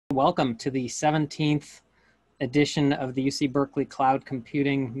Welcome to the 17th edition of the UC Berkeley Cloud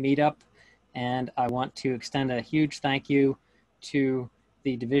Computing Meetup. And I want to extend a huge thank you to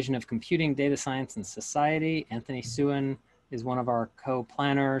the Division of Computing, Data Science, and Society. Anthony Suin is one of our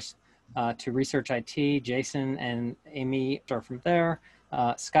co-planners. To Research IT, Jason and Amy are from there.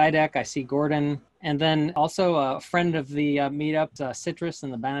 Skydeck, I see Gordon. And then also a friend of the meetup, Citrus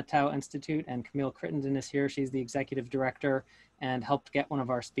and the Banatao Institute, and Camille Crittenden is here. She's the executive director and helped get one of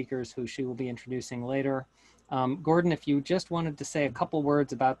our speakers who she will be introducing later. Gordon, if you just wanted to say a couple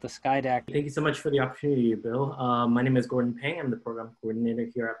words about the Skydeck. Thank you so much for the opportunity, Bill. My name is Gordon Pang. I'm the program coordinator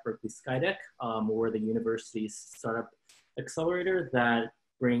here at Berkeley Skydeck. We're the university's startup accelerator that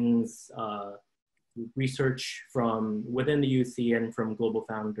brings research from within the UC and from global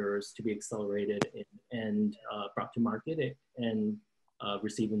founders to be accelerated and brought to market and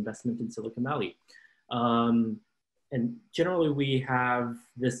receive investment in Silicon Valley. And generally we have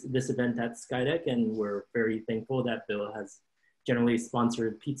this event at Skydeck, and we're very thankful that Bill has generally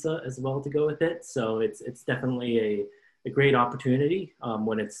sponsored pizza as well to go with it. So it's definitely a great opportunity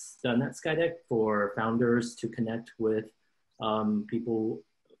when it's done at Skydeck for founders to connect with people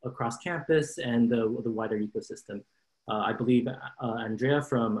across campus and the wider ecosystem. I believe Andrea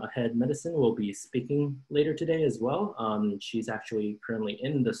from Ahead Medicine will be speaking later today as well. She's actually currently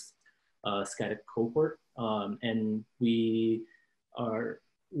in this Skydeck cohort, and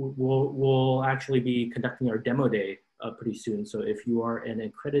we'll actually be conducting our demo day pretty soon. So if you are an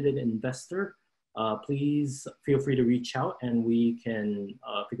accredited investor, please feel free to reach out and we can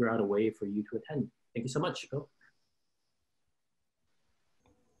figure out a way for you to attend. Thank you so much, Bill.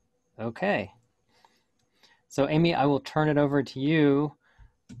 Okay. So Amy, I will turn it over to you,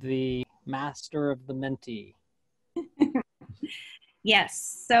 the master of the Menti.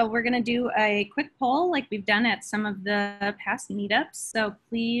 Yes, so we're going to do a quick poll like we've done at some of the past meetups. So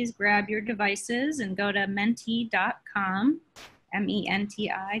please grab your devices and go to menti.com,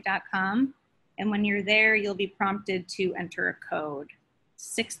 MENTI.com. And when you're there, you'll be prompted to enter a code,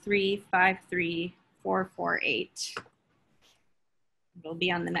 6353448. It'll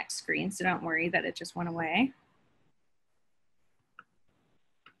be on the next screen, so don't worry that it just went away.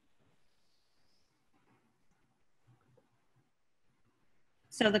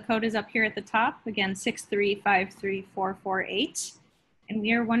 So the code is up here at the top, again, 6353448. And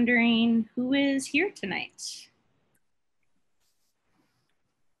we are wondering who is here tonight?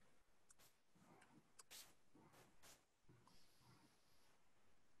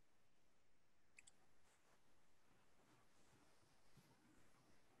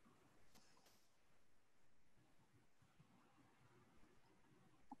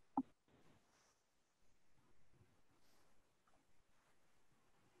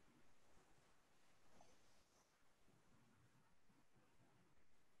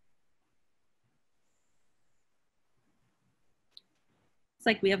 It's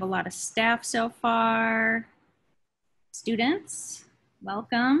like we have a lot of staff so far. Students,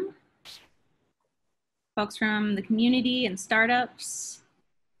 welcome. Folks from the community and startups.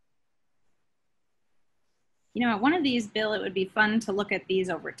 You know, at one of these, Bill, it would be fun to look at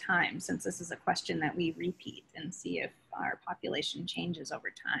these over time, since this is a question that we repeat, and see if our population changes over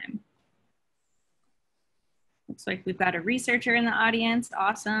time. Looks like we've got a researcher in the audience.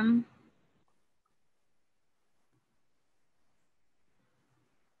 Awesome.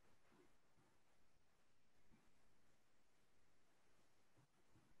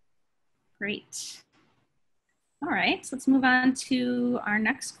 Great. All right, so let's move on to our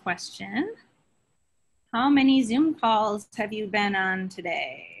next question. How many Zoom calls have you been on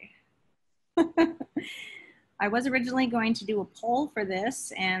today? I was originally going to do a poll for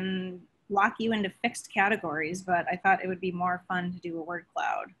this and lock you into fixed categories, but I thought it would be more fun to do a word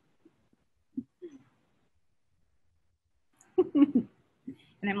cloud.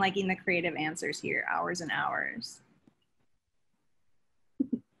 And I'm liking the creative answers here, hours and hours.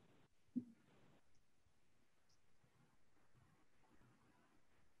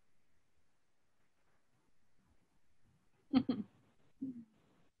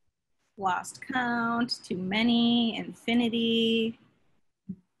 Lost count, too many, infinity,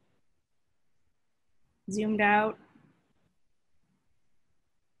 zoomed out.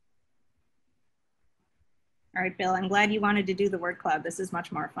 All right, Bill, I'm glad you wanted to do the word cloud. This is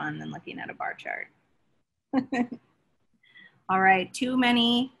much more fun than looking at a bar chart. All right, too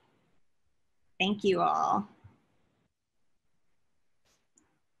many. Thank you all.